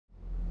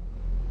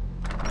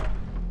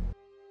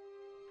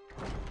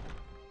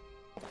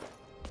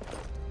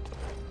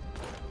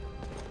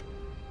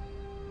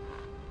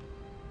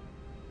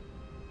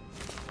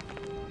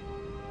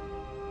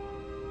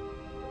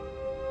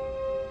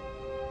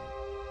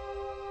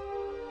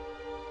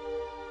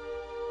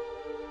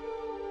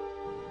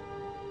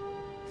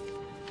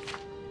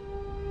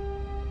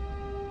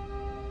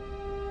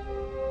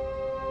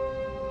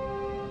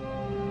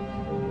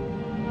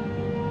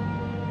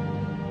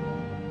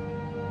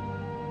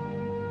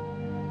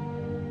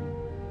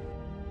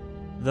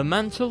The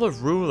mantle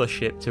of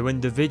rulership to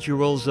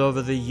individuals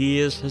over the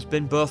years has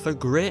been both a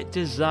great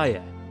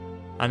desire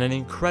and an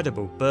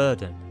incredible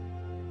burden.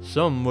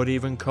 Some would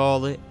even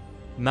call it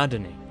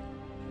maddening.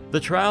 The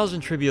trials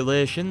and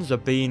tribulations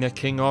of being a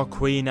king or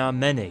queen are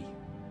many,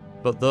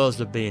 but those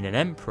of being an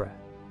emperor,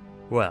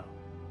 well,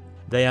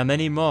 they are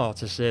many more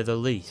to say the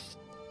least.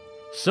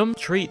 Some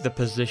treat the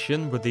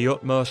position with the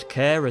utmost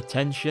care,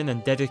 attention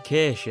and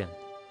dedication,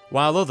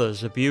 while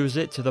others abuse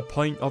it to the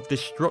point of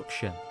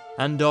destruction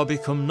and or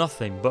become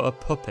nothing but a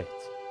puppet.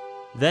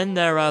 Then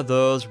there are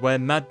those where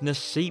madness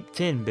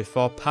seeped in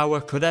before power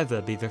could ever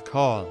be the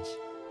cause.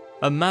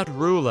 A mad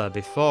ruler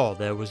before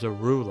there was a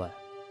ruler.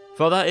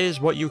 For that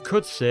is what you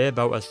could say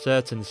about a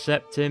certain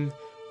Septim,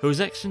 whose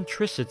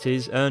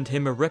eccentricities earned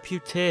him a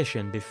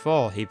reputation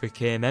before he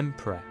became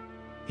emperor.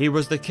 He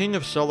was the king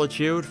of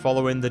solitude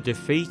following the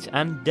defeat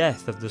and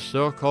death of the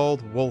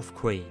so-called Wolf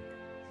Queen.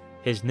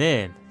 His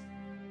name,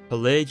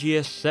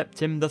 Pelagius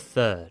Septim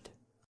III.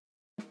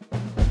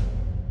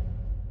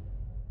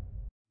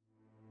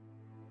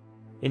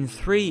 In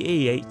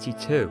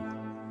 3E82,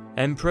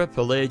 Emperor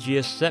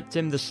Pelagius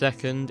Septim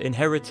II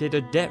inherited a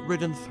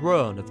debt-ridden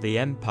throne of the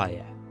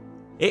empire.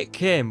 It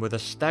came with a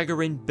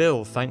staggering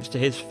bill thanks to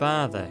his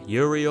father,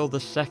 Uriel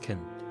II.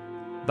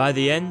 By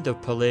the end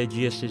of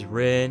Pelagius's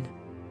reign,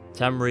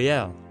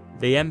 Tamriel,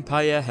 the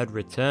empire had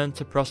returned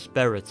to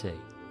prosperity,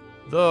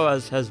 though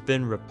as has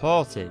been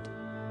reported,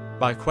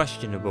 by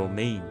questionable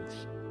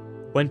means.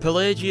 When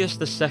Pelagius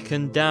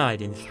II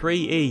died in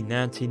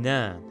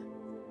 3E99,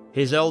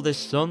 his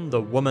eldest son,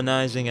 the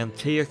womanizing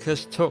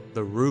Antiochus, took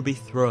the ruby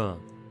throne.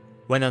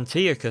 When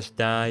Antiochus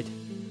died,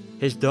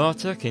 his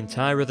daughter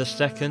Kintyra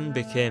II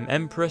became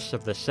Empress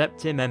of the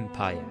Septim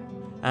Empire,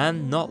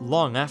 and not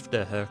long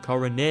after her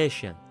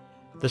coronation,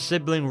 the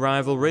sibling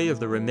rivalry of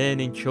the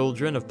remaining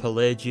children of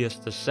Pelagius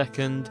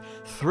II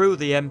threw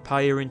the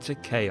empire into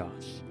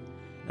chaos,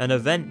 an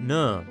event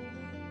known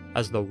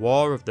as the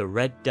War of the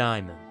Red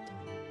Diamond.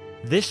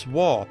 This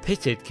war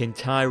pitted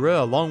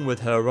Kintyra along with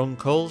her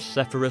uncles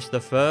Sepphoris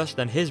I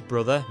and his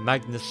brother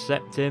Magnus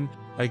Septim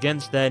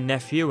against their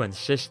nephew and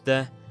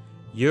sister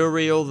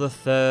Uriel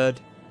III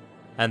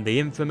and the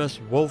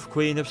infamous Wolf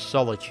Queen of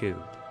Solitude,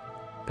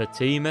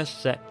 Pelagius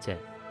Septim.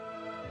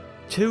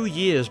 2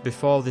 years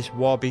before this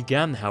war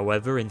began,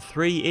 however, in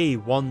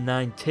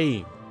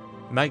 3E119,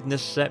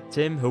 Magnus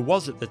Septim, who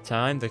was at the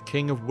time the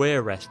king of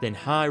Wayrest in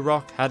High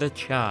Rock, had a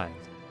child,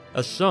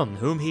 a son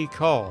whom he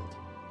called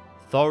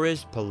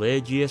Thoris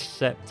Pelagius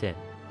Septim,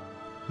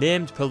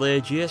 named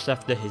Pelagius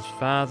after his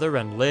father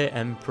and late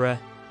emperor,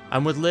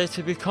 and would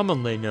later be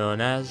commonly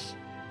known as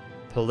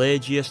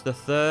Pelagius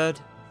III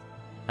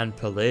and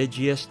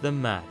Pelagius the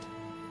Mad.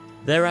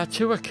 There are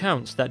two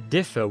accounts that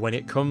differ when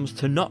it comes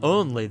to not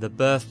only the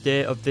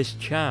birthday of this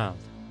child,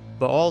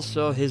 but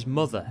also his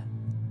mother.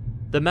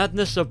 The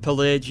madness of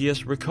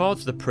Pelagius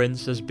records the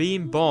prince as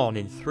being born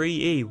in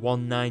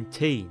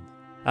 3E119,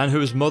 and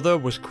whose mother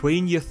was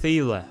Queen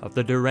Euthela of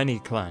the Dureni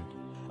clan,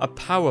 a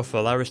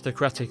powerful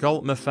aristocratic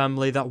Altmer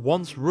family that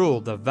once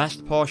ruled a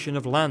vast portion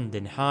of land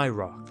in High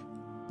Rock.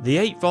 The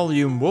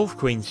 8-volume Wolf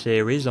Queen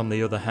series, on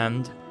the other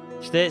hand,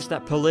 states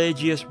that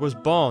Pelagius was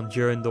born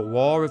during the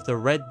War of the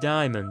Red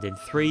Diamond in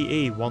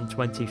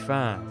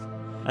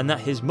 3E125, and that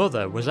his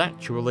mother was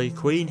actually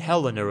Queen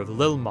Helena of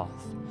Lilmoth,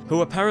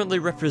 who apparently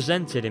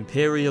represented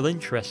imperial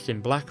interests in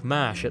Black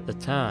Marsh at the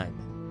time.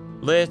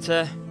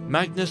 Later,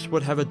 Magnus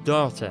would have a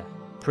daughter,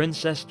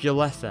 Princess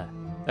Jaletha.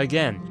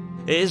 Again,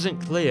 it isn't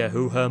clear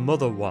who her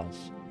mother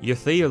was,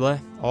 Euthela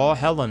or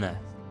Helena,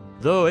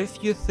 though if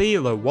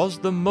Euthela was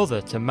the mother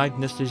to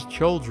Magnus's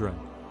children,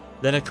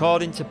 then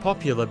according to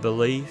popular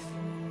belief,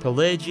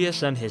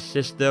 Pelagius and his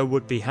sister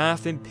would be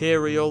half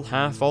Imperial,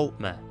 half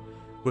Altmer,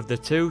 with the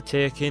two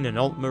taking an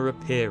Altmer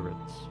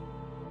appearance.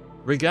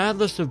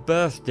 Regardless of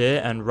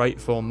birthday and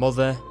rightful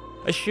mother,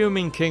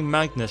 assuming King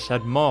Magnus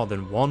had more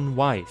than one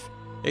wife,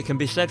 it can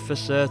be said for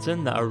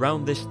certain that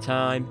around this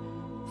time,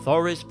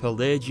 Thoris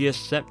Pelagius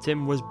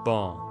Septim was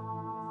born.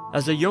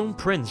 As a young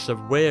prince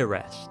of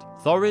Wayrest,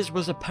 Thoris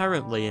was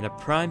apparently in a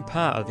prime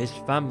part of his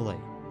family,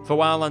 for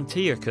while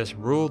Antiochus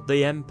ruled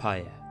the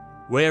empire,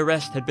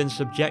 Wayrest had been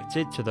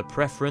subjected to the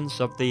preference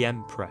of the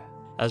emperor,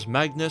 as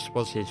Magnus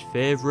was his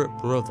favourite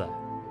brother.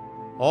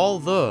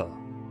 Although,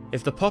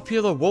 if the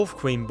popular Wolf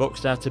Queen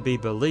books are to be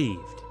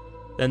believed,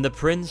 then the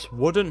prince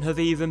wouldn't have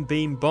even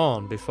been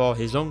born before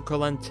his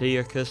uncle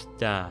Antiochus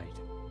died.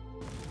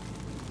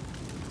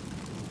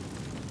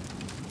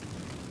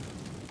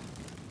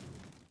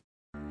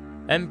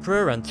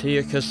 Emperor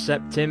Antiochus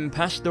Septim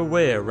passed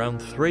away around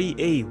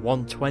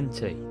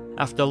 3E120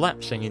 after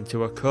lapsing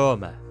into a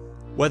coma.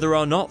 Whether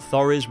or not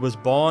Thoris was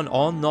born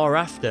on or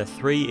after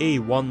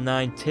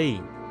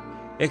 3E119,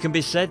 it can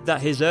be said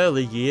that his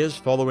early years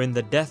following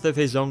the death of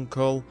his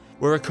uncle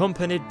were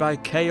accompanied by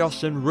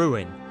chaos and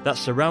ruin that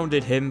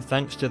surrounded him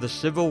thanks to the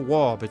civil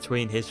war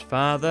between his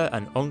father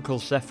and uncle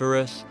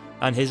Sepphoris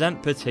and his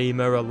aunt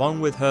Patima along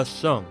with her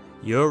son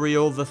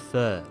Uriel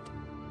III.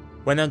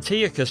 When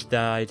Antiochus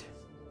died,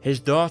 His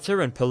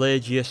daughter and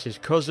Pelagius'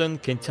 cousin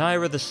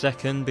Kintyra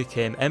II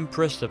became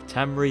Empress of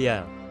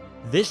Tamriel.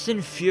 This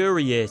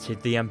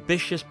infuriated the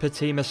ambitious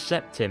Pelagius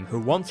Septim, who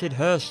wanted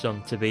her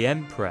son to be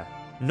emperor,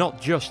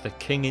 not just a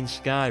king in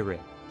Skyrim.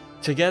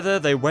 Together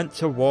they went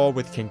to war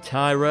with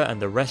Kintyra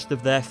and the rest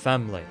of their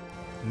family.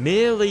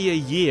 Merely a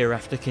year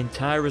after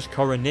Kintyra's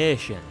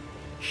coronation,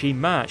 she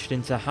marched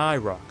into High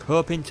Rock,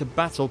 hoping to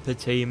battle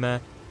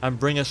Pelagius and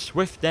bring a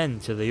swift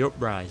end to the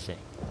uprising.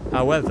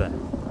 However,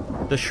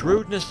 the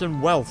shrewdness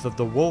and wealth of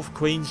the Wolf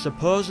Queen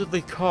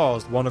supposedly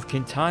caused one of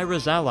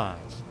Kintyra's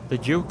allies, the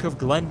Duke of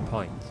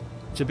Glenpoint,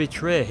 to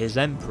betray his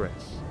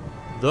empress.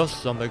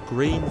 Thus, on the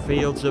green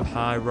fields of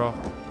High Rock,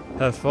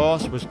 her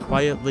force was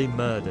quietly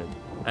murdered,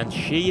 and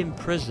she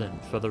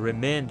imprisoned for the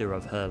remainder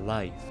of her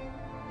life.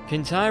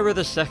 Kintyra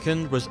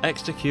II was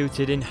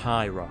executed in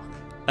High Rock,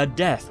 a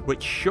death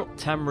which shook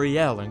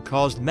Tamriel and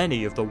caused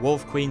many of the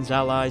Wolf Queen's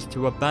allies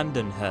to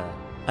abandon her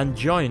and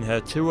join her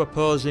two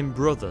opposing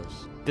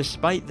brothers,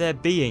 despite there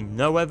being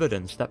no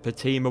evidence that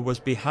Pelagius was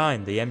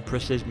behind the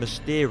Empress's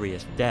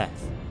mysterious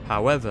death,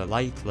 however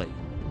likely.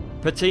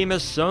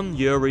 Pelagius' son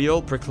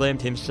Uriel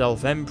proclaimed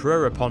himself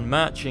emperor upon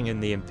marching in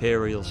the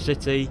Imperial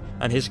city,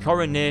 and his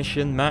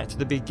coronation marked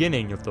the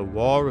beginning of the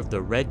War of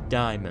the Red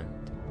Diamond.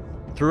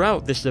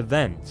 Throughout this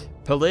event,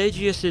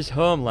 Pelagius'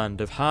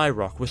 homeland of High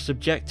Rock was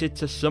subjected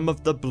to some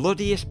of the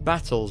bloodiest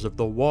battles of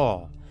the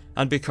war,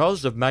 and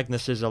because of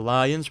Magnus'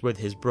 alliance with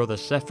his brother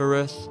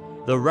Sepphoris,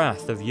 the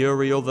wrath of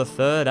Uriel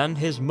III and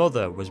his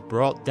mother was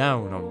brought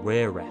down on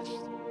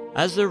Wayrest.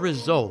 As a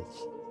result,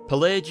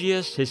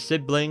 Pelagius, his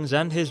siblings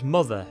and his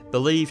mother,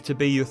 believed to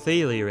be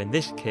Euthelia in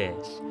this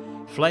case,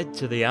 fled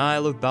to the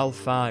Isle of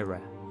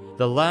Balfira,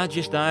 the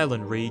largest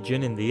island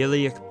region in the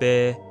Iliac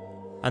Bay,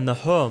 and the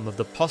home of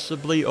the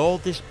possibly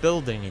oldest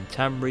building in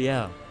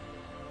Tamriel,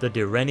 the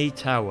Direni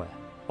Tower,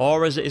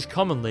 or as it is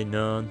commonly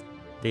known,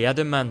 the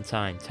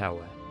Adamantine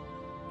Tower.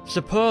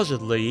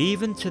 Supposedly,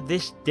 even to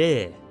this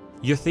day,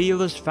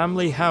 Euthelia's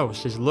family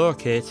house is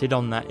located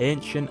on that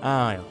ancient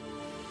isle.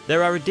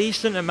 There are a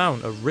decent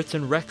amount of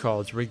written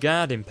records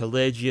regarding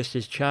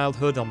Pelagius'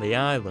 childhood on the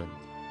island,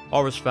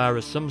 or as far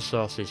as some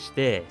sources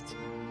state.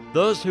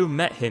 Those who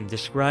met him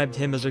described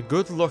him as a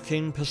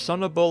good-looking,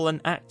 personable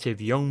and active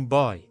young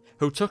boy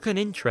who took an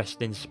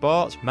interest in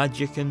sports,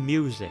 magic and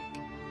music.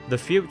 The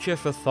future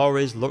for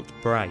Thoris looked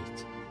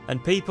bright,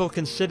 and people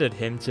considered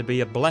him to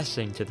be a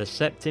blessing to the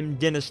Septim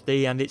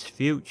dynasty and its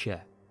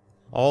future.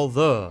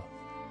 Although,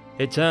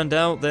 it turned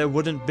out there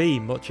wouldn't be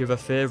much of a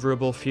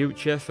favourable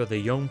future for the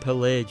young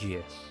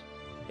Pelagius.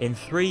 In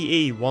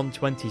 3E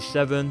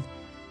 127,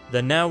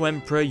 the now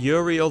Emperor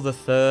Uriel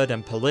III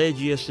and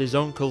Pelagius'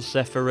 uncle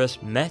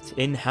Sepphoris met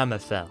in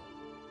Hammerfell.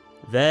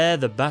 There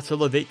the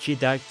Battle of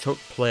Ichidag took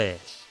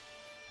place,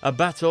 a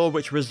battle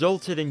which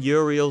resulted in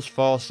Uriel's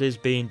forces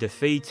being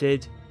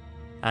defeated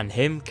and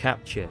him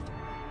captured.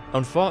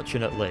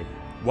 Unfortunately,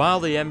 while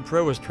the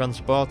Emperor was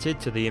transported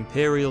to the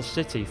Imperial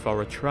city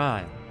for a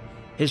trial,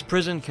 his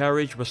prison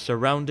carriage was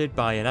surrounded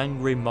by an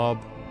angry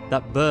mob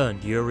that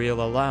burned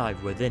Uriel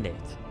alive within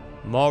it,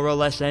 more or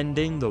less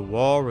ending the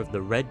War of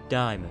the Red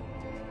Diamond,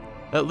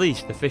 at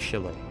least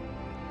officially.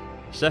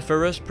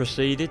 Sepphoris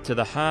proceeded to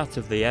the heart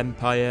of the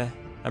Empire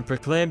and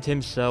proclaimed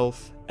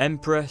himself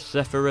Emperor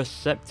Sepphoris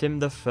Septim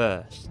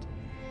I.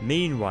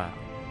 Meanwhile,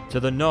 to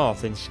the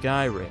north in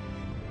Skyrim,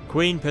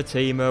 Queen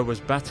Pelagius was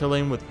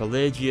battling with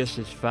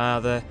Pelagius'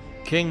 father,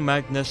 King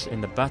Magnus,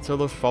 in the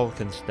Battle of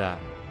Falkenstein.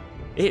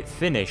 It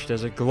finished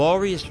as a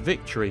glorious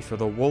victory for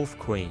the Wolf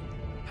Queen.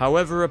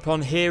 However,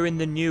 upon hearing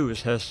the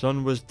news her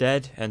son was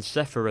dead and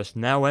Sepphoris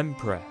now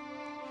emperor,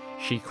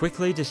 she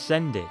quickly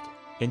descended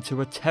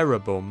into a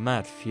terrible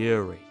mad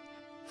fury.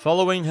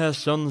 Following her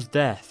son's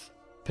death,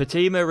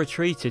 Pelagius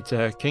retreated to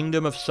her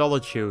kingdom of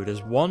solitude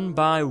as one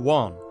by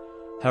one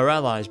her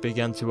allies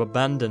began to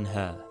abandon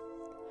her.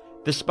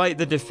 Despite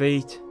the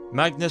defeat,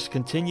 Magnus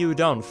continued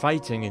on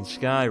fighting in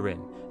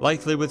Skyrim,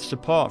 likely with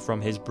support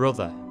from his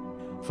brother.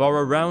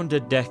 For around a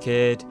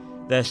decade,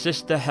 their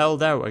sister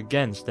held out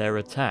against their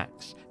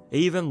attacks,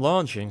 even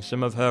launching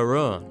some of her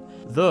own,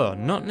 though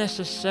not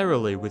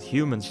necessarily with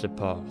human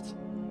support,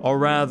 or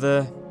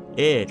rather,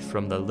 aid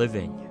from the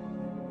living.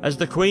 As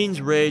the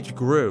Queen's rage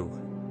grew,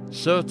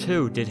 so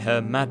too did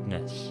her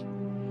madness.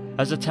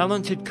 As a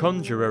talented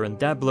conjurer and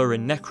dabbler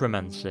in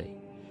necromancy,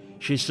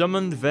 she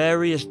summoned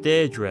various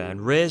Daedra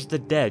and raised the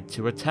dead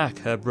to attack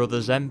her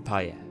brother's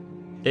empire.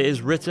 It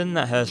is written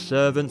that her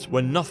servants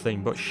were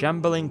nothing but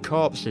shambling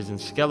corpses and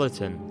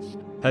skeletons,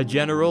 her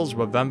generals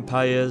were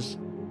vampires,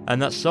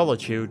 and that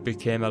Solitude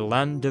became a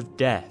land of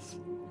death,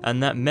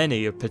 and that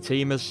many of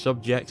Pelagius'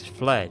 subjects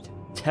fled,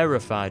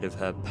 terrified of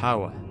her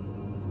power.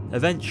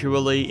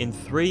 Eventually, in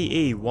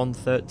 3E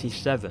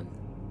 137,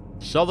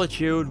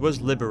 Solitude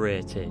was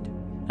liberated,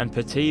 and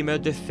Pelagius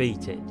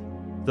defeated,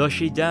 though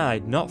she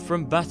died not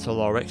from battle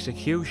or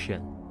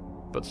execution,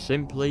 but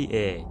simply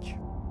age.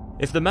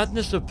 If the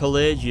madness of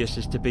Pelagius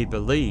is to be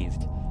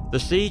believed, the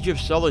Siege of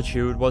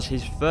Solitude was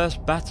his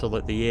first battle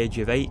at the age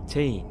of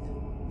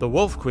 18. The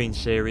Wolf Queen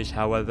series,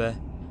 however,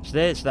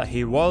 states that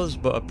he was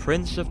but a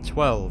prince of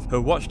 12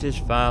 who watched his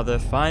father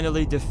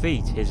finally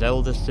defeat his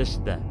elder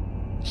sister.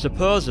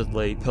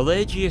 Supposedly,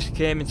 Pelagius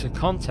came into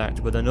contact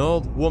with an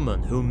old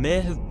woman who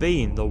may have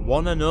been the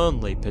one and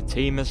only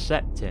Pelagius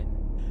Septim.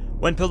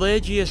 When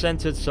Pelagius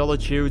entered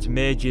Solitude's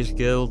Mages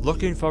Guild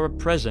looking for a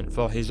present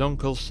for his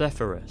uncle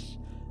Sepphoris,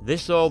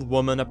 this old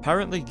woman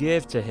apparently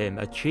gave to him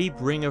a cheap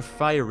ring of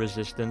fire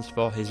resistance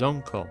for his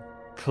uncle,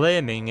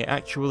 claiming it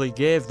actually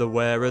gave the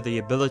wearer the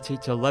ability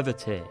to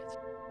levitate.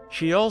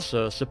 She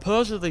also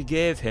supposedly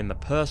gave him a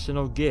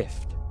personal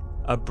gift,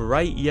 a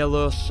bright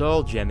yellow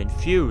soul gem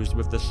infused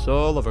with the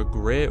soul of a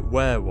great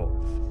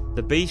werewolf.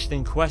 The beast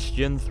in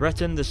question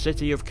threatened the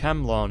city of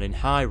Camlorn in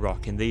High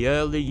Rock in the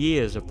early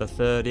years of the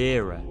Third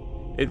Era.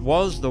 It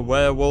was the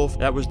werewolf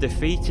that was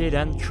defeated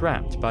and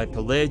trapped by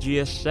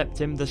Pelagius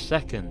Septim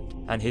II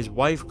and his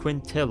wife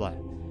Quintilla,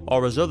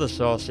 or as other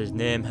sources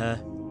name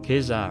her,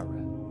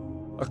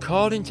 Kizara.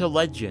 According to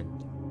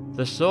legend,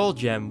 the soul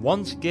gem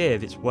once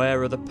gave its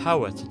wearer the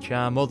power to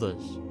charm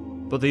others,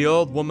 but the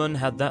old woman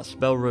had that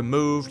spell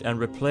removed and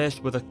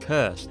replaced with a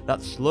curse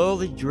that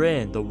slowly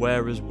drained the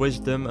wearer's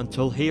wisdom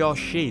until he or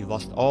she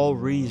lost all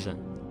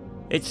reason.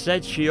 It's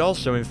said she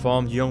also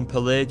informed young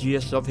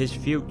Pelagius of his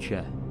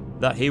future,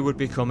 that he would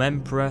become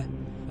emperor,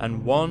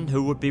 and one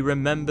who would be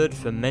remembered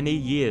for many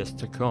years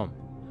to come.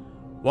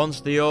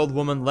 Once the old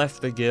woman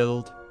left the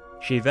guild,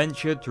 she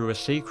ventured through a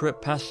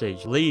secret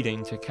passage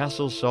leading to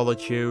Castle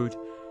Solitude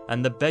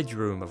and the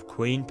bedroom of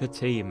Queen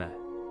Patima,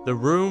 the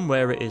room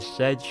where it is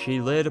said she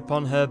laid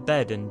upon her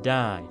bed and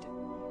died,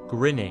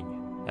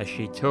 grinning as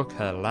she took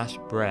her last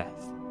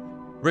breath.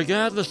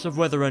 Regardless of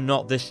whether or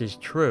not this is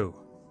true,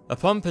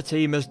 upon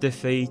Patima's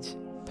defeat,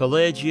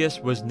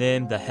 Pelagius was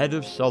named the head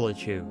of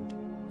Solitude,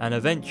 and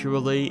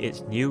eventually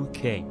its new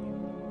king.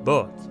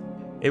 But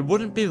it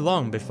wouldn't be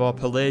long before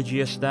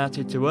Pelagius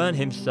started to earn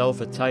himself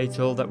a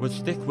title that would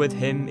stick with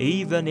him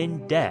even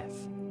in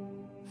death,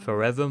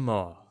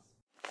 forevermore.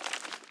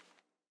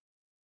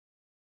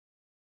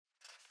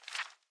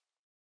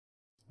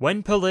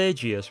 When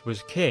Pelagius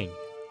was king,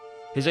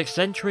 his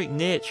eccentric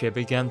nature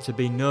began to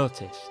be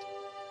noticed,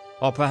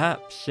 or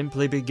perhaps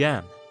simply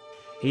began.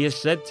 He is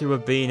said to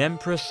have been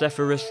Emperor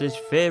Sepphoris'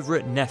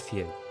 favourite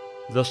nephew,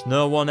 thus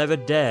no one ever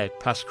dared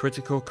pass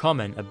critical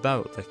comment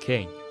about the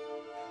king.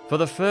 For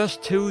the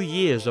first 2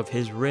 years of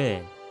his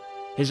reign,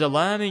 his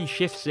alarming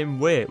shifts in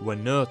weight were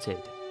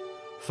noted.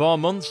 4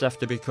 months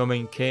after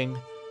becoming king,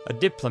 a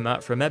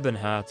diplomat from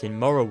Ebonheart in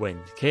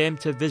Morrowind came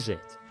to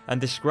visit and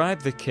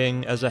described the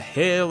king as a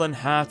hale and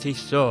hearty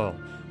soul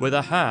with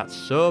a heart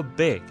so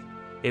big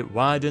it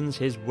widens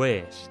his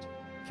waist.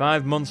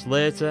 5 months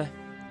later,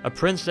 a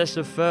princess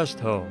of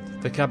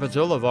Firsthold, the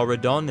capital of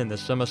Oridon in the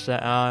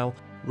Somerset Isle,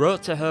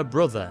 wrote to her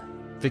brother,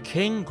 "The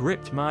king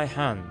gripped my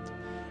hand,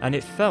 and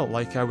it felt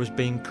like I was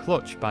being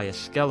clutched by a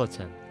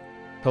skeleton.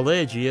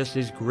 Pelagius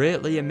is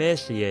greatly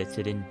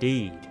emaciated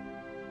indeed."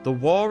 The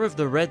War of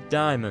the Red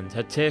Diamond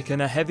had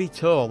taken a heavy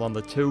toll on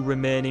the 2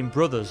 remaining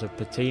brothers of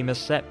Pelagius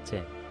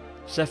Septim.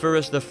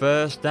 Sepphoris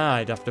I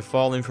died after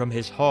falling from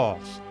his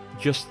horse,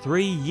 just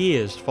 3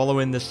 years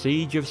following the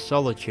Siege of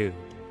Solitude.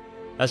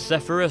 As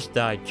Sepphoris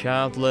died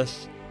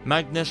childless,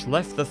 Magnus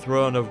left the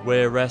throne of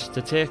Wayrest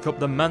to take up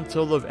the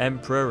mantle of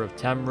Emperor of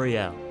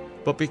Tamriel.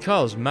 But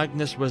because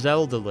Magnus was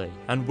elderly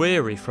and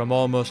weary from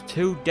almost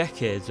 2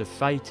 decades of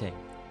fighting,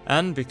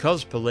 and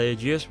because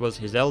Pelagius was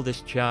his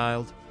eldest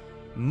child,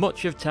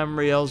 much of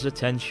Tamriel's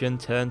attention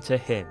turned to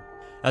him,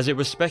 as it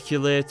was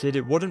speculated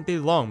it wouldn't be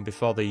long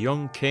before the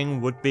young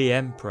king would be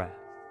emperor.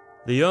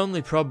 The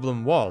only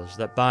problem was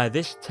that by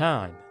this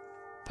time,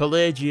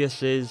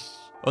 Pelagius's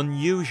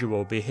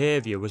unusual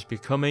behaviour was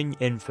becoming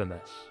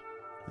infamous.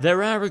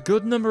 There are a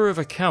good number of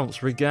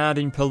accounts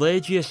regarding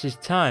Pelagius's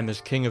time as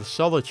King of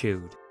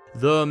Solitude,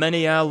 though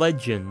many are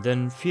legend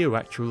and few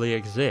actually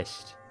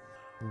exist.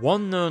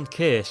 One known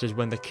case is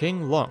when the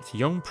king locked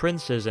young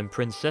princes and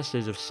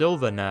princesses of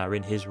Silvernar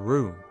in his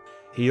room.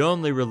 He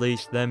only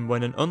released them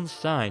when an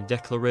unsigned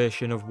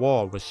declaration of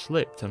war was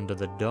slipped under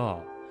the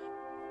door.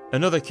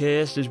 Another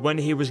case is when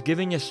he was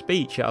giving a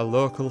speech at a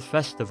local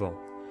festival.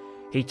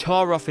 He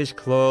tore off his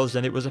clothes,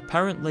 and it was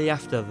apparently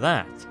after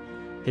that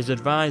his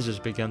advisors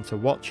began to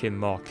watch him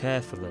more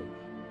carefully.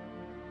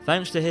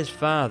 Thanks to his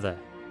father,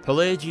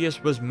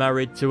 Pelagius was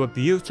married to a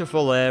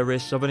beautiful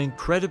heiress of an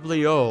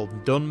incredibly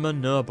old Dunmer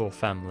noble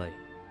family.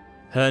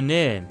 Her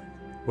name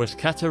was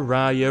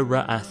Kataraya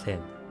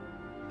Ra'athim.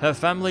 Her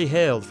family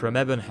hailed from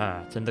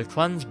Ebonheart, and the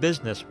clan's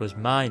business was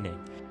mining,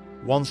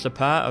 once a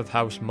part of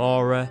House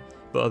Mora,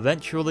 but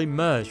eventually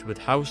merged with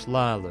House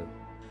Lalu.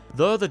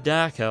 Though the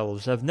Dark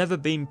Elves have never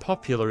been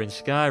popular in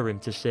Skyrim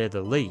to say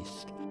the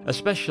least,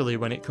 especially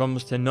when it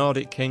comes to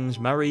Nordic kings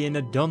marrying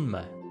a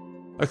Dunmer.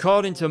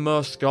 According to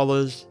most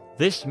scholars,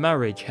 this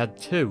marriage had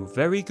 2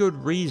 very good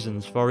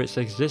reasons for its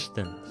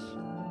existence.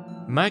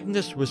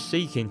 Magnus was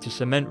seeking to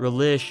cement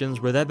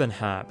relations with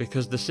Ebonheart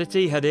because the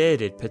city had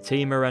aided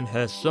Patima and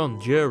her son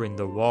during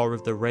the War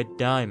of the Red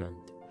Diamond,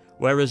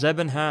 whereas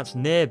Ebonheart's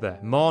neighbour,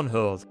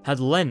 Mournhold, had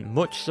lent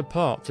much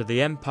support to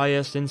the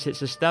Empire since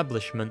its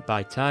establishment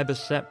by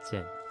Pelagius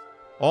Septim.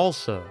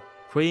 Also,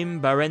 Queen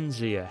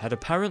Barenzia had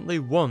apparently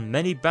won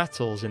many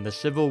battles in the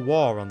civil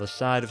war on the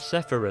side of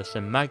Sepphoris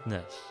and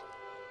Magnus.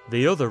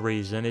 The other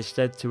reason is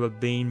said to have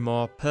been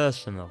more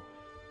personal.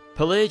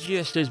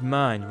 Pelagius's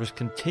mind was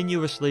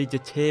continuously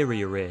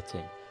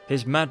deteriorating,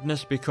 his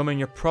madness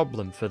becoming a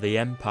problem for the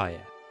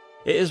Empire.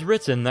 It is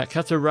written that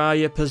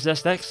Catariah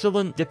possessed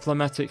excellent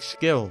diplomatic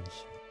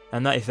skills,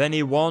 and that if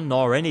anyone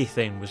or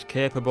anything was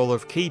capable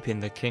of keeping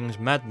the king's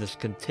madness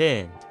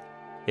contained,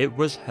 it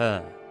was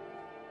her.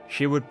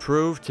 She would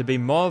prove to be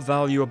more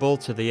valuable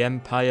to the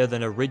Empire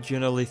than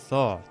originally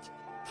thought,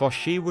 for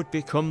she would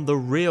become the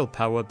real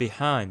power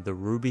behind the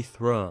Ruby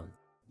Throne.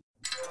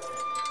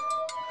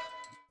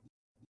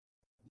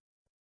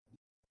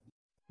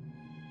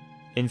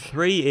 In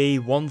 3E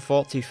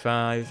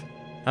 145,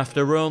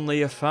 after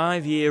only a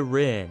 5-year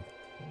reign,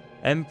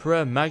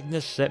 Emperor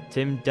Magnus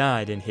Septim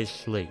died in his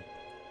sleep,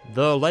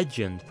 though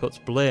legend puts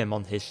blame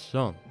on his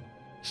son.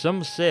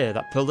 Some say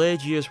that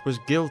Pelagius was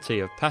guilty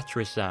of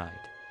patricide,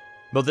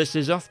 but this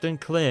is often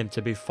claimed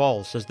to be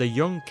false, as the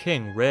young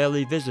king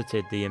rarely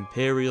visited the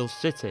imperial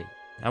city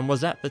and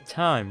was at the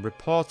time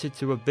reported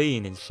to have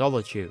been in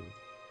solitude.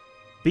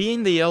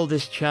 Being the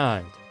eldest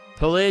child,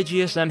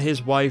 Pelagius and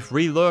his wife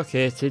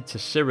relocated to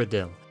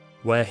Cyrodiil,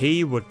 where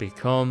he would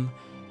become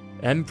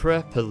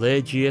Emperor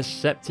Pelagius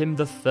Septim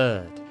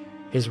III,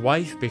 his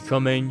wife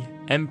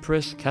becoming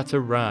Empress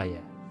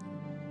Catariah.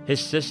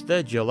 His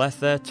sister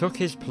Joletha took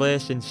his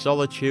place in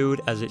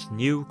solitude as its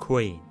new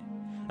queen,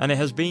 and it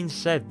has been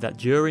said that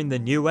during the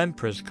new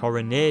emperor's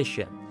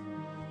coronation,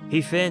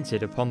 he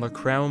fainted upon the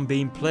crown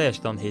being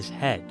placed on his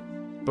head,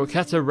 but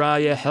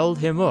Catariah held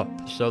him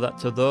up so that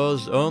to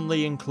those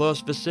only in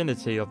close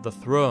vicinity of the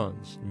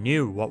thrones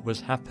knew what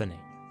was happening.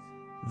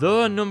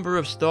 Though a number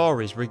of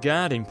stories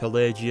regarding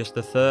Pelagius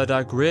III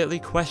are greatly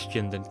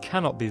questioned and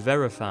cannot be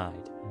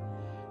verified,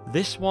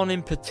 this one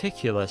in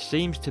particular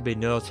seems to be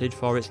noted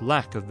for its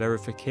lack of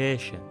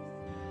verification.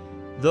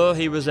 Though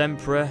he was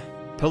emperor,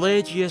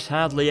 Pelagius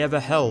hardly ever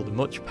held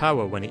much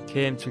power when it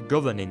came to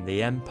governing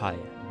the empire.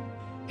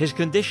 His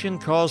condition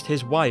caused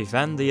his wife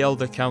and the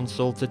Elder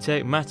Council to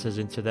take matters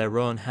into their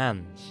own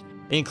hands,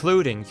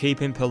 including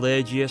keeping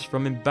Pelagius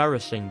from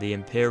embarrassing the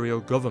imperial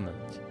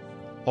government.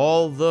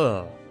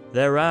 Although,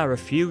 there are a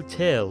few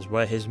tales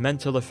where his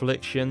mental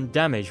affliction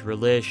damaged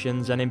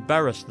relations and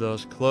embarrassed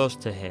those close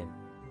to him.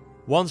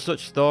 One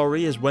such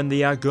story is when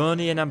the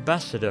Argonian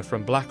ambassador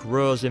from Black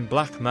Rose in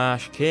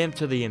Blackmarsh came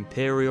to the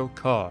imperial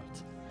court.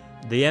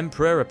 The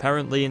emperor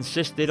apparently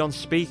insisted on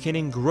speaking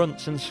in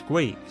grunts and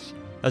squeaks,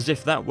 as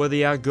if that were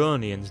the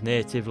Argonians'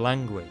 native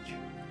language.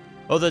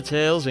 Other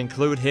tales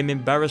include him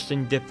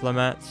embarrassing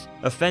diplomats,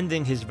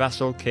 offending his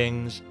vassal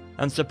kings,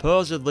 and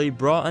supposedly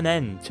brought an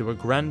end to a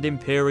grand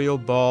imperial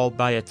ball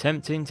by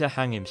attempting to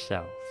hang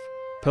himself.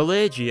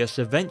 Pelagius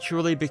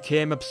eventually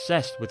became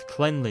obsessed with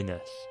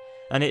cleanliness,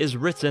 and it is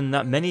written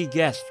that many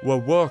guests were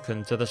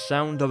woken to the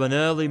sound of an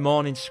early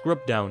morning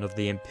scrub-down of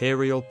the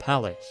imperial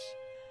palace.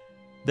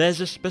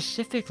 There's a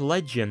specific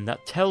legend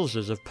that tells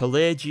us of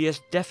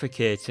Pelagius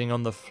defecating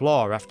on the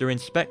floor after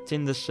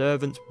inspecting the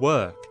servants'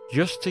 work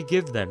just to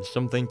give them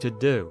something to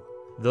do,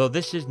 though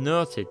this is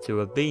noted to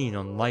have been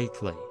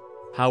unlikely.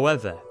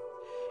 However,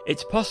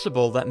 it's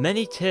possible that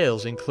many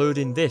tales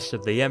including this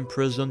of the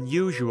emperor's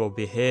unusual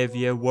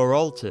behaviour were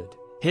altered,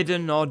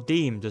 hidden or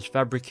deemed as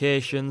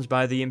fabrications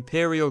by the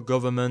imperial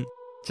government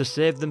to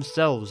save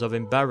themselves of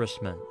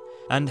embarrassment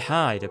and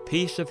hide a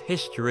piece of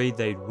history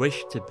they'd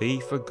wish to be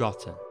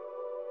forgotten.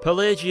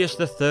 Pelagius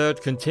III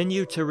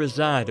continued to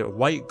reside at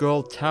White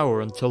Gold Tower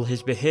until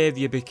his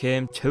behaviour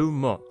became too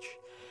much.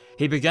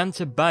 He began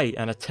to bite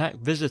and attack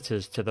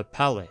visitors to the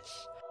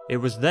palace. It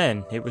was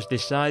then it was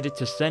decided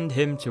to send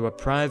him to a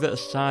private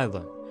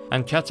asylum,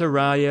 and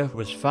Catariah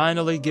was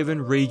finally given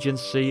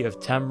regency of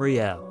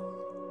Tamriel.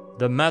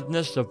 The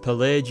madness of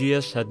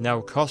Pelagius had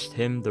now cost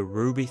him the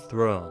Ruby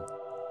Throne.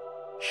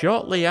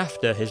 Shortly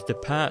after his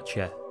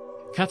departure,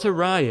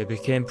 Catariah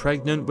became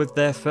pregnant with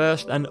their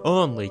first and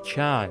only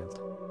child,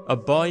 a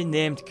boy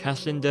named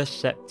Cassander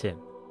Septim.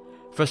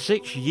 For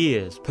 6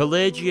 years,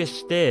 Pelagius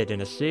stayed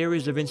in a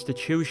series of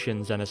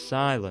institutions and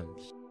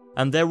asylums,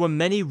 and there were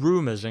many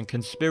rumours and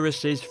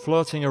conspiracies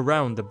floating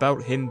around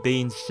about him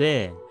being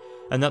sane,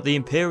 and that the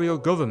imperial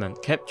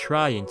government kept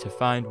trying to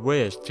find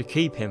ways to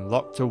keep him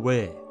locked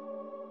away.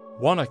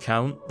 One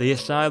account, the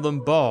Asylum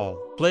Ball,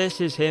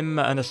 places him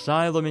at an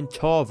asylum in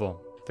Torvald,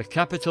 the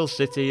capital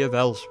city of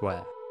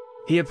Elsewhere.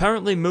 He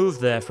apparently moved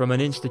there from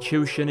an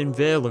institution in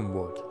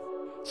Valenwood.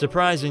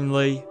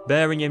 Surprisingly,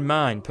 bearing in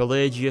mind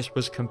Pelagius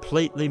was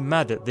completely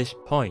mad at this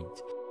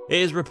point, it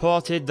is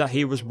reported that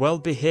he was well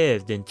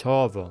behaved in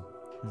Torvald.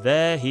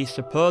 There he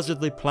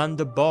supposedly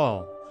planned a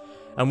ball,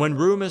 and when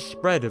rumours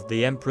spread of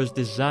the emperor's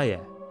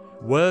desire,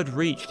 word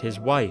reached his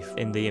wife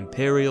in the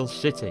imperial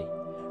city.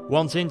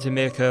 Wanting to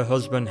make her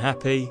husband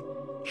happy,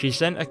 she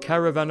sent a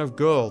caravan of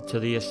gold to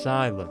the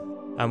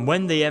asylum, and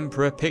when the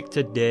emperor picked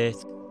a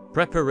date,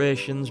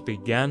 preparations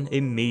began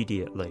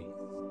immediately.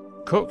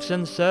 Cooks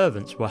and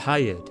servants were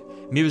hired,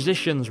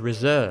 musicians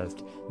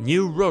reserved,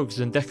 new rugs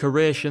and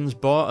decorations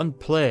bought and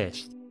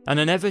placed, and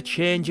an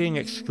ever-changing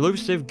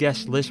exclusive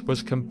guest list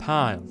was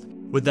compiled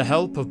with the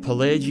help of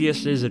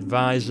Pelagius's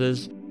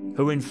advisors,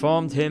 who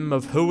informed him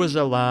of who was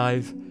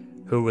alive,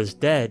 who was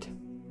dead,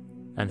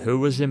 and who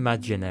was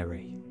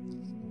imaginary.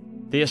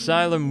 The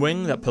asylum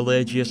wing that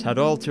Pelagius had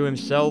all to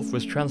himself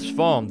was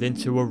transformed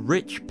into a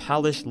rich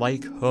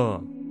palace-like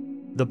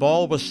home. The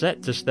ball was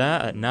set to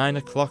start at 9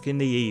 o'clock in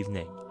the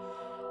evening,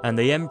 and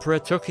the emperor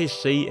took his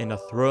seat in a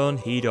throne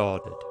he'd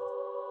ordered.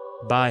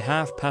 By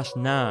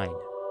 9:30,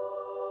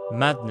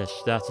 madness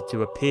started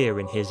to appear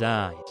in his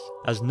eyes,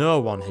 as no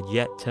one had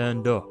yet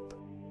turned up.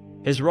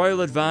 His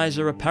royal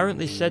advisor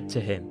apparently said to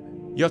him,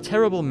 "Your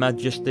terrible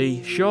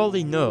majesty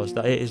surely knows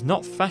that it is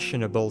not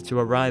fashionable to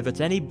arrive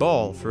at any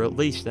ball for at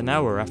least an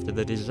hour after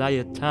the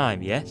desired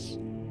time, yes?"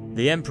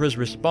 The emperor's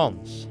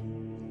response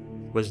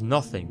was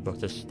nothing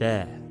but a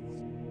stare.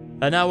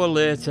 An hour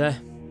later,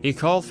 he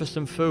called for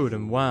some food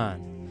and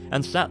wine,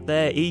 and sat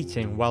there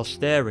eating while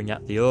staring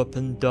at the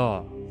open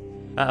door.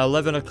 At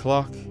 11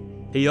 o'clock,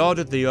 he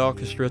ordered the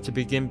orchestra to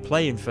begin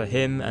playing for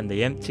him and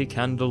the empty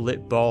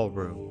candle-lit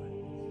ballroom.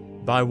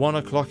 By 1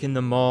 o'clock in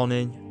the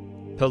morning,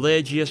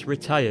 Pelagius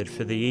retired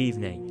for the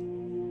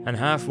evening, and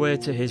halfway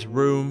to his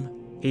room,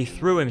 he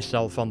threw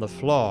himself on the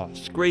floor,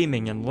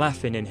 screaming and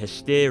laughing in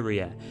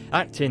hysteria,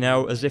 acting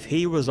out as if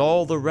he was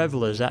all the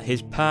revellers at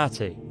his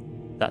party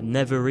that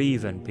never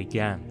even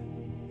began.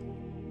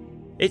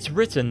 It's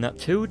written that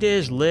 2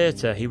 days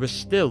later he was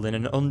still in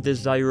an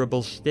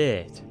undesirable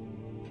state.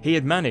 He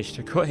had managed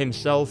to cut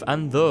himself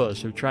and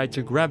those who tried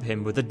to grab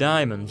him with the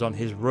diamonds on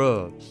his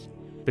robes.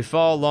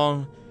 Before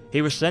long,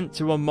 he was sent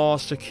to a more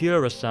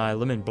secure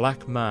asylum in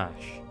Black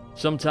Marsh.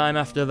 Sometime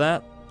after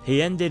that,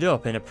 he ended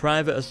up in a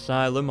private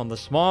asylum on the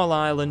small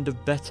island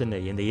of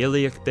Bethany in the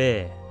Iliac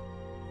Bay.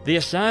 The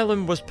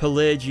asylum was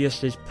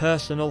Pelagius's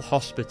personal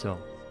hospital,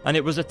 and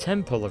it was a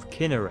temple of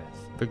Kinnereth,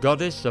 the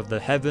goddess of the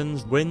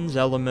heavens, winds,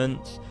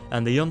 elements,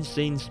 and the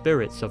unseen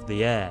spirits of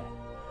the air.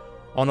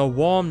 On a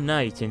warm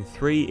night in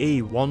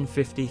 3E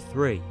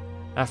 153,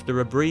 after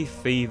a brief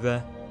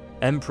fever,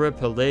 Emperor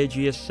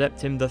Pelagius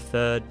Septim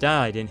III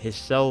died in his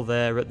cell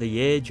there at the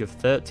age of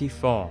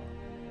 34,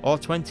 or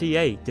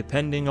 28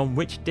 depending on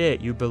which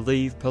date you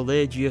believe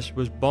Pelagius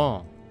was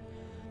born,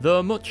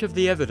 though much of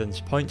the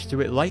evidence points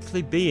to it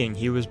likely being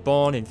he was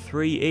born in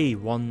 3E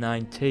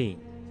 119.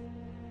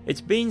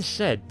 It's been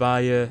said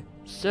by a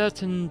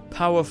certain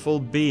powerful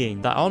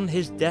being that on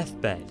his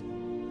deathbed,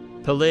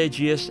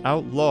 Pelagius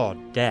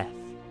outlawed death.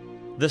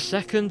 The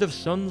 2nd of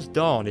Sun's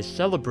Dawn is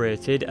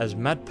celebrated as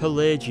Mad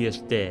Pelagius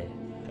Day,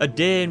 a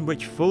day in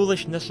which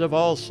foolishness of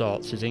all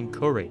sorts is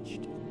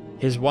encouraged.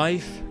 His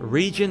wife,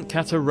 Regent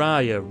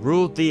Kataraya,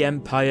 ruled the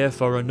empire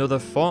for another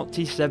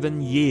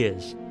 47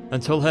 years,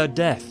 until her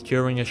death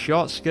during a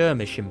short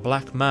skirmish in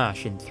Black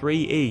Marsh in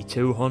 3E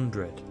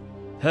 200.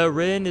 Her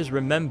reign is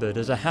remembered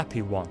as a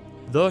happy one,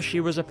 though she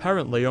was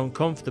apparently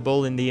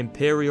uncomfortable in the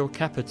imperial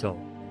capital,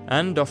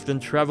 and often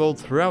travelled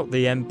throughout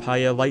the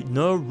empire like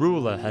no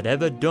ruler had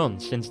ever done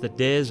since the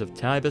days of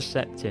Tiber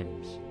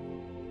Septimus.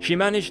 She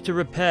managed to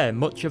repair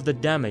much of the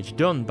damage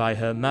done by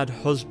her mad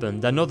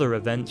husband and other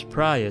events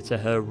prior to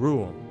her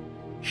rule.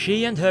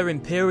 She and her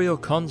imperial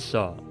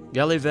consort,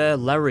 Gulliver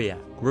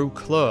Lariat, grew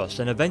close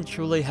and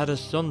eventually had a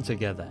son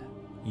together,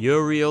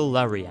 Uriel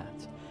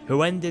Lariat,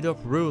 who ended up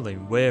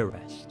ruling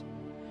Wayrest.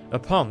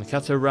 Upon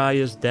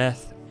Kataraya's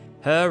death,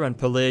 her and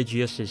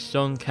Pelagius'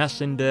 son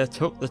Cassander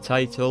took the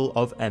title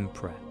of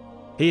Emperor.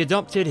 He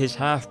adopted his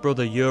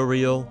half-brother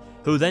Uriel,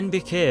 who then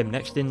became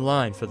next in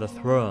line for the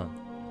throne.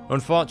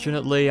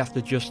 Unfortunately,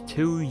 after just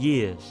 2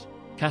 years,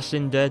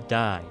 Cassander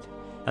died,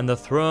 and the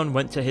throne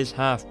went to his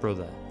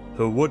half-brother,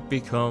 who would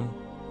become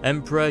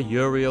Emperor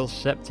Uriel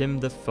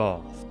Septim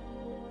IV.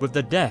 With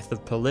the death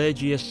of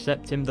Pelagius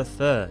Septim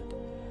III,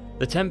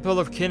 the Temple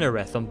of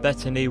Kinnereth on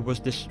Bethany was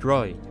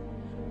destroyed,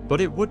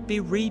 but it would be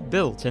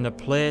rebuilt in a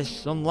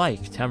place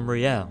unlike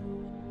Tamriel,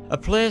 a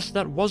place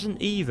that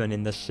wasn't even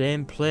in the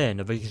same plane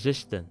of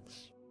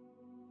existence.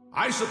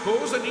 I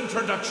suppose an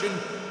introduction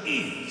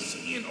is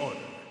in order.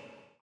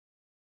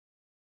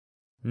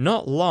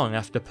 Not long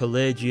after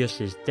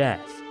Pelagius'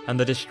 death and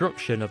the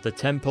destruction of the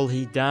temple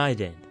he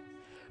died in,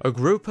 a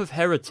group of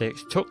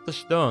heretics took the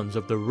stones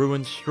of the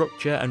ruined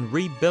structure and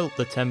rebuilt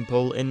the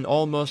temple in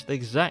almost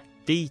exact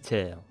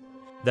detail.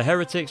 The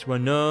heretics were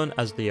known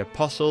as the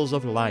Apostles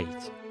of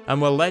Light,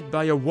 and were led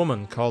by a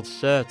woman called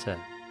Serta.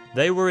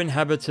 They were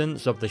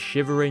inhabitants of the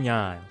Shivering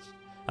Isles,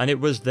 and it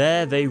was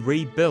there they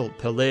rebuilt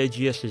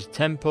Pelagius'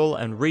 temple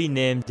and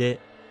renamed it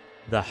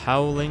the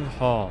Howling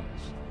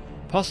Horns,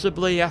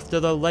 possibly after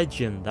the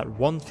legend that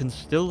one can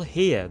still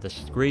hear the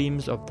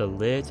screams of the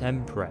late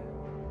emperor.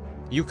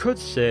 You could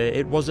say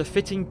it was a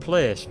fitting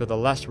place for the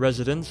last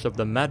residence of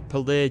the Mad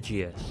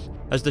Pelagius,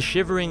 as the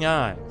Shivering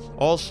Isles,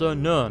 also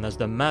known as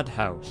the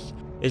Madhouse,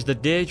 is the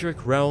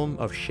Daedric realm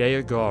of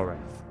Sheogorath,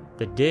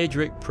 the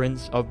Daedric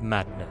Prince of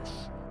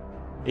Madness.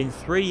 In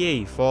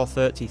 3E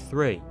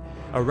 433,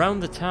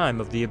 around the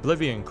time of the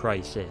Oblivion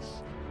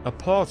Crisis, a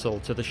portal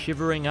to the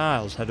Shivering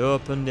Isles had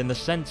opened in the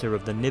centre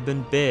of the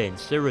Niben Bay in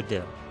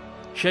Cyrodiil.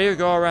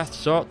 Sheogorath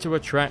sought to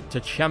attract a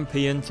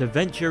champion to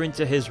venture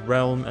into his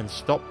realm and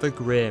stop the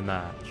Grey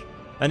March,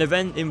 an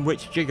event in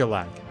which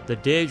Jiggalag, the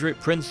Daedric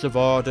Prince of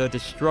Order,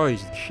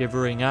 destroys the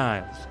Shivering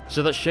Isles,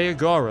 so that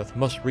Sheogorath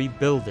must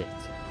rebuild it.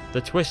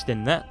 The twist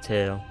in that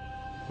tale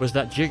was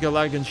that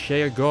Jiggalag and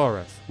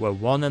Sheogorath were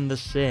one and the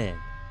same.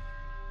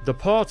 The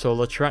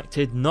portal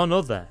attracted none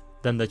other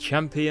than the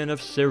champion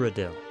of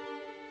Cyrodiil.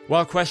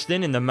 While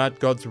questing in the Mad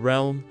God's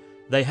realm,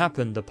 they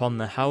happened upon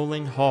the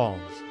Howling Halls,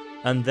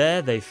 and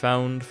there they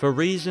found, for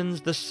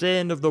reasons the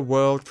sane of the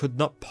world could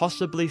not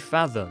possibly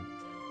fathom,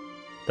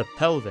 the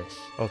pelvis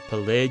of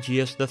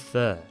Pelagius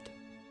III.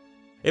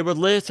 It would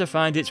later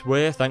find its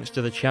way, thanks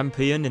to the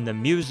champion, in the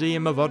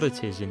Museum of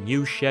Oddities in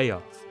New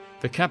Sheoth,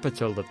 the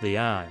capital of the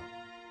Isle.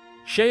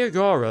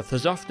 Sheogorath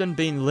has often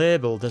been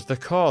labelled as the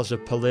cause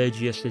of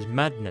Pelagius'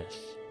 madness,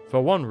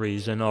 for one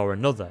reason or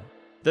another.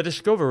 The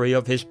discovery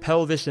of his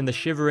pelvis in the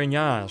Shivering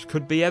Isles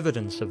could be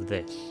evidence of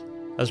this,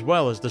 as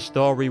well as the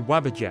story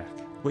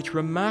Wabberjack, which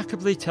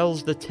remarkably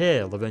tells the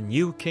tale of a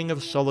new king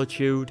of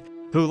solitude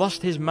who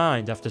lost his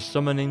mind after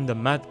summoning the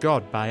Mad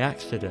God by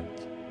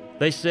accident.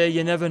 They say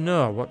you never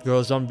know what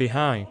goes on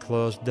behind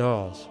closed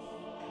doors.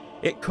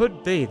 It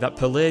could be that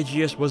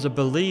Pelagius was a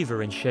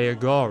believer in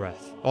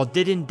Sheogorath, or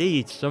did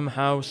indeed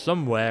somehow,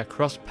 somewhere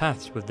cross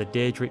paths with the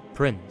Daedric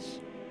Prince.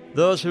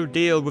 Those who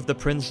deal with the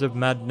Prince of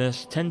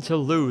Madness tend to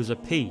lose a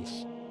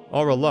piece,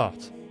 or a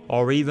lot,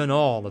 or even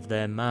all of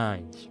their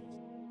minds.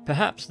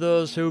 Perhaps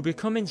those who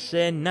become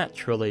insane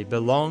naturally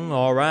belong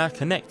or are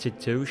connected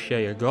to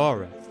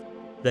Sheogorath.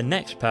 The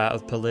next part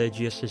of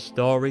Pelagius'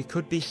 story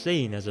could be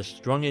seen as a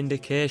strong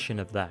indication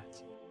of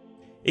that.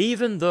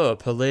 Even though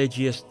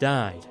Pelagius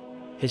died,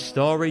 his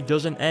story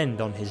doesn't end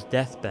on his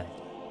deathbed.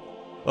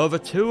 Over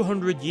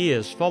 200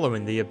 years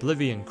following the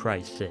Oblivion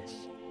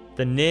Crisis,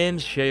 the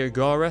names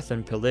Sheogorath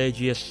and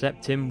Pelagius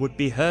Septim would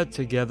be heard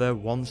together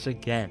once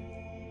again.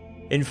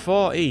 In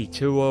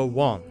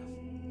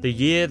 4E201, the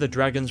year the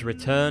dragons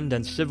returned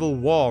and civil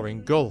war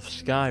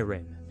engulfed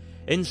Skyrim,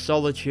 in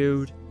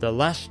solitude, the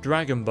last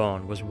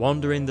Dragonborn was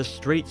wandering the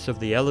streets of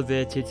the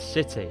elevated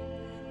city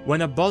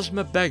when a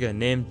Bosmer beggar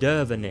named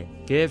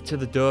Dervanin gave to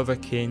the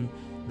Dovahkiin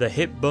the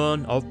hip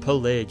bone of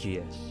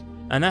Pelagius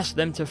and asked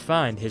them to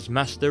find his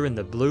master in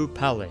the Blue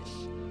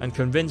Palace and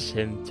convince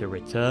him to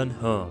return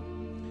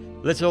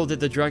home. Little did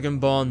the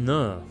Dragonborn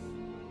know,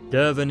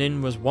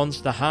 Dervanin was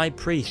once the High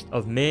Priest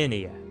of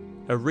Mania,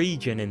 a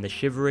region in the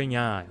Shivering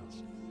Isles.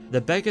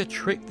 The beggar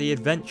tricked the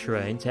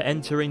adventurer into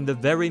entering the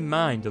very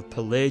mind of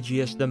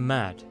Pelagius the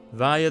Mad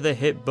via the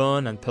hip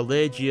bone and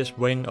Pelagius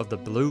wing of the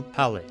Blue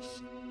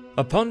Palace.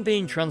 Upon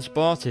being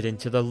transported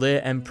into the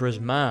late Emperor's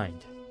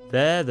mind,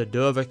 there the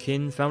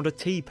Dovahkiin found a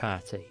tea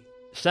party.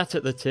 Sat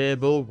at the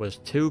table was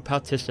two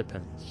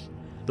participants,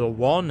 the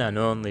one and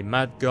only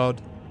Mad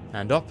God,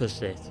 and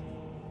opposite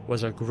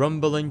was a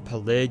grumbling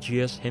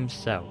Pelagius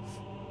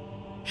himself.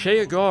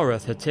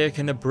 Sheogorath had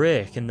taken a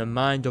break in the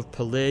mind of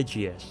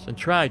Pelagius and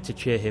tried to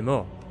cheer him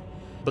up,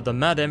 but the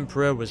Mad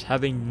Emperor was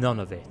having none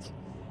of it,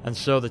 and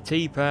so the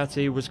tea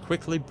party was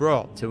quickly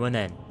brought to an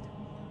end.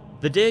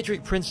 The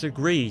Daedric Prince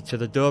agreed to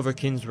the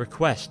Dovahkiin's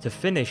request to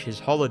finish his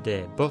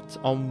holiday, but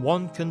on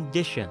one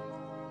condition,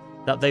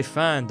 that they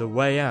find a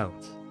way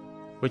out,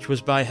 which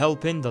was by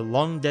helping the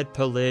long-dead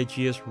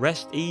Pelagius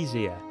rest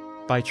easier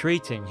by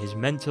treating his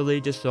mentally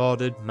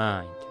disordered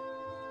mind.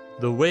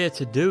 The way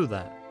to do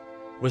that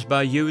was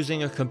by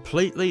using a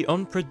completely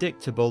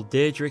unpredictable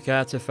Daedric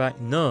artifact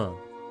known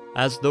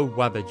as the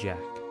Wabberjack.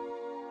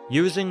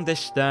 Using this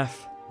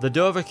staff, the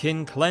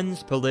Dovahkiin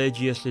cleansed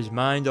Pelagius'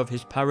 mind of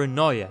his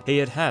paranoia he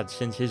had had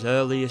since his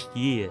earliest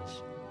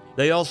years.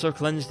 They also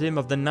cleansed him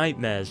of the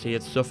nightmares he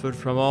had suffered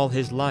from all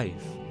his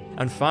life,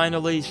 and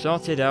finally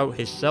sorted out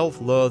his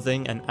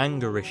self-loathing and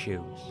anger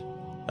issues.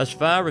 As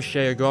far as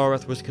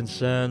Sheogorath was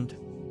concerned,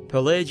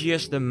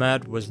 Pelagius the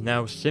Mad was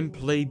now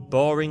simply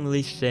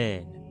boringly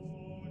sane.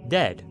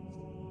 Dead,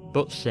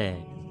 but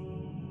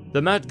sane.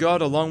 The Mad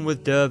God along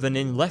with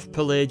Dervanin left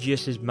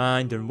Pelagius'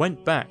 mind and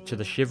went back to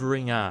the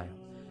Shivering Isle,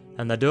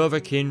 and the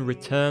Dovahkiin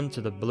returned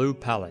to the Blue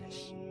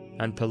Palace,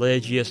 and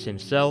Pelagius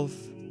himself,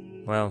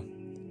 well,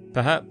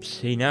 perhaps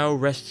he now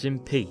rests in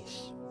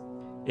peace.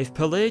 If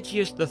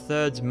Pelagius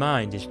III's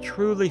mind is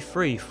truly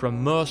free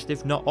from most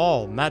if not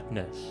all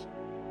madness,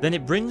 then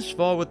it brings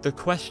forward the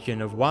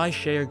question of why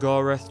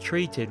Sheogorath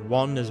treated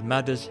one as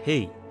mad as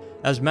he,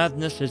 as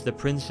madness is the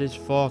prince's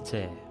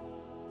forte.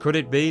 Could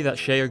it be that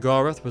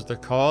Sheogorath was the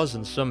cause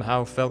and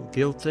somehow felt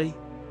guilty?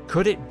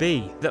 Could it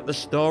be that the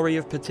story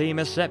of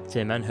Pelagius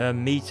Septim and her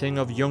meeting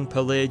of young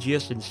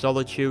Pelagius in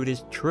solitude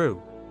is true,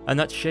 and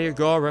that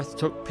Sheogorath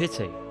took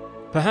pity?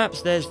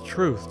 Perhaps there's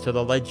truth to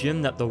the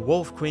legend that the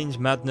Wolf Queen's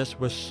madness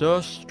was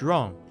so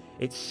strong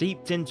it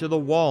seeped into the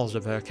walls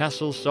of her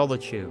castle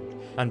solitude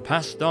and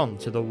passed on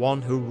to the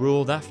one who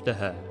ruled after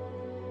her.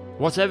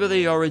 Whatever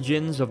the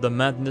origins of the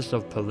madness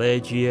of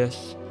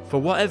Pelagius,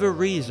 for whatever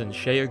reason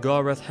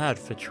Sheogorath had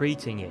for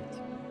treating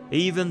it,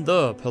 Even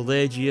though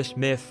Pelagius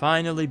may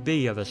finally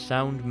be of a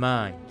sound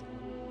mind,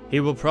 he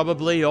will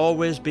probably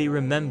always be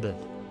remembered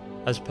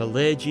as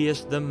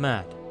Pelagius the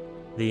Mad,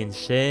 the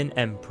insane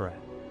emperor.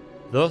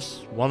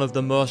 Thus, one of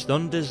the most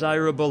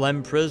undesirable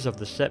emperors of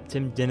the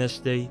Septim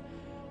dynasty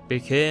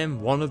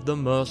became one of the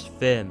most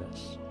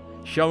famous,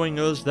 showing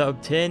us that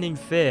obtaining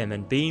fame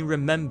and being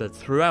remembered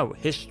throughout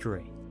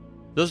history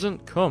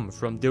doesn't come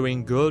from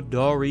doing good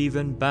or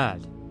even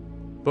bad,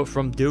 but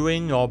from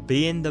doing or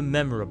being the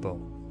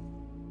memorable,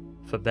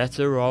 for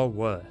better or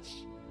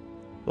worse.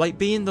 Like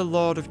being the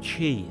Lord of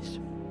Cheese,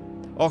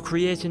 or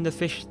creating the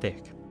fish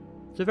stick.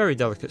 It's a very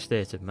delicate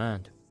state of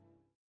mind.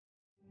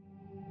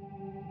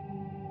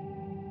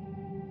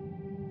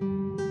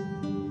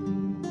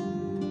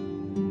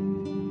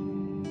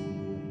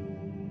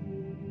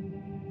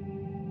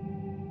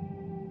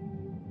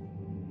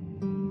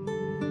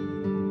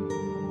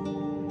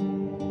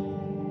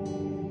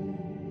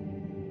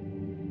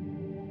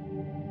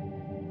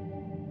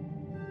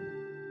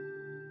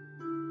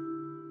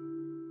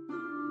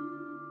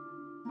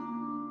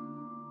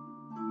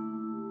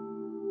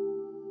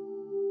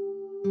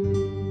 Thank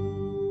you.